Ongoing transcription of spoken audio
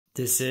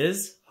This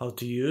is how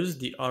to use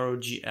the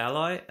ROG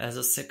Ally as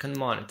a second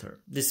monitor.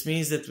 This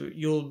means that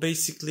you'll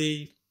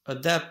basically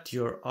adapt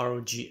your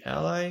ROG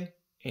Ally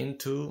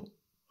into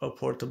a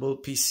portable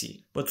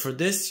PC. But for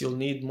this, you'll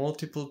need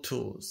multiple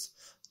tools,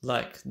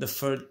 like the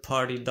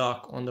third-party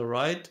dock on the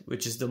right,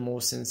 which is the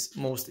most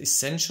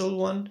essential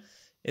one.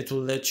 It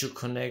will let you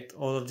connect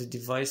all of the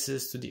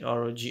devices to the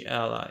ROG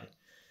Ally.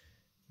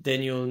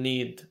 Then you'll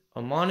need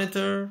a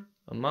monitor,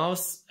 a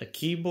mouse, a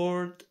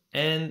keyboard,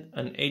 and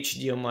an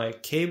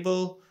HDMI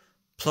cable,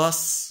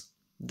 plus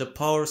the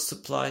power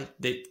supply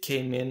that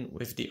came in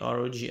with the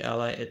ROG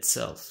Ally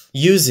itself.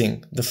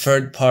 Using the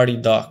third-party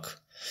dock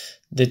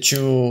that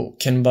you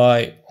can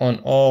buy on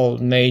all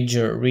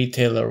major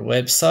retailer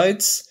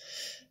websites,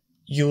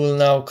 you will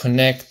now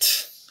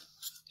connect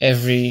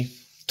every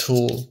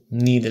tool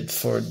needed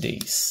for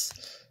these.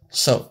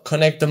 So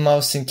connect the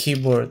mouse and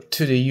keyboard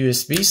to the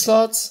USB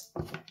slots.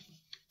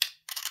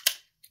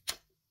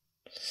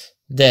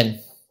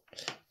 Then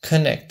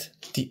connect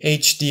the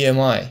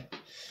HDMI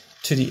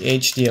to the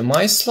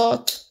HDMI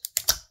slot,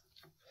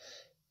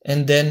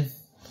 and then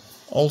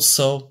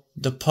also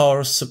the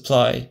power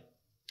supply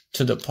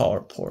to the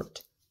power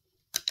port.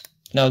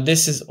 Now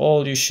this is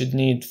all you should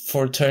need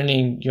for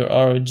turning your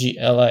ROG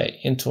Ally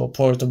into a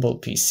portable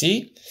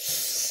PC.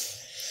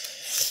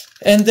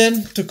 And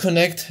then to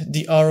connect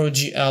the ROG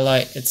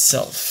Ally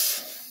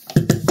itself.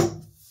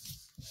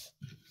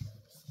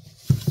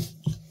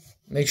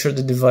 Make sure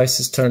the device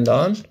is turned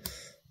on.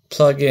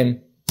 Plug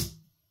in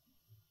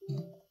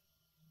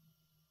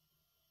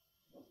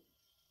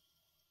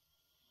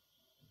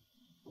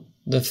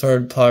the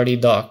third-party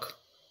dock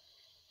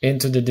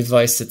into the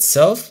device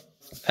itself.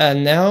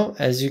 And now,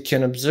 as you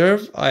can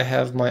observe, I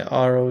have my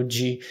ROG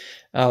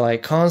Ally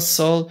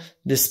console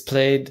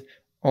displayed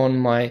on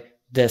my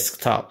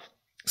desktop.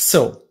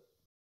 So,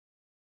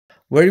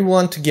 where you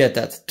want to get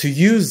at, to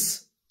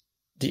use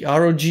the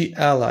ROG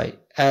Ally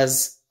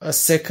as a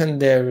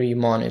secondary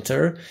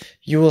monitor,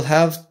 you will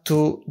have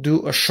to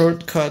do a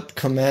shortcut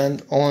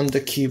command on the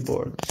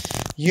keyboard.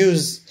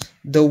 Use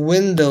the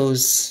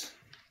Windows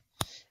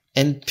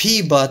and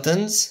P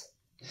buttons,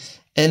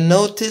 and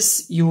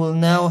notice you will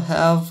now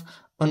have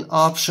an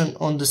option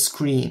on the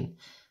screen.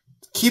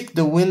 Keep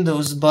the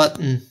Windows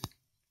button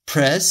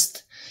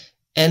pressed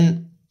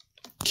and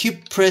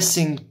keep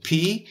pressing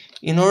P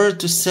in order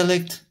to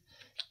select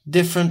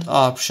different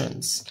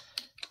options.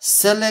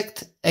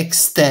 Select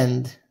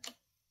Extend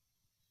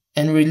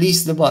and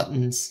release the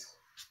buttons.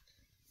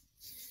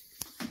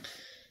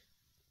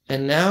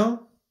 And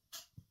now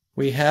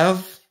we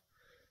have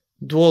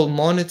dual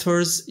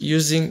monitors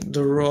using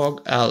the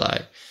ROG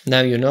Ally.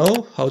 Now you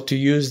know how to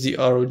use the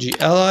ROG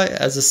Ally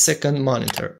as a second monitor.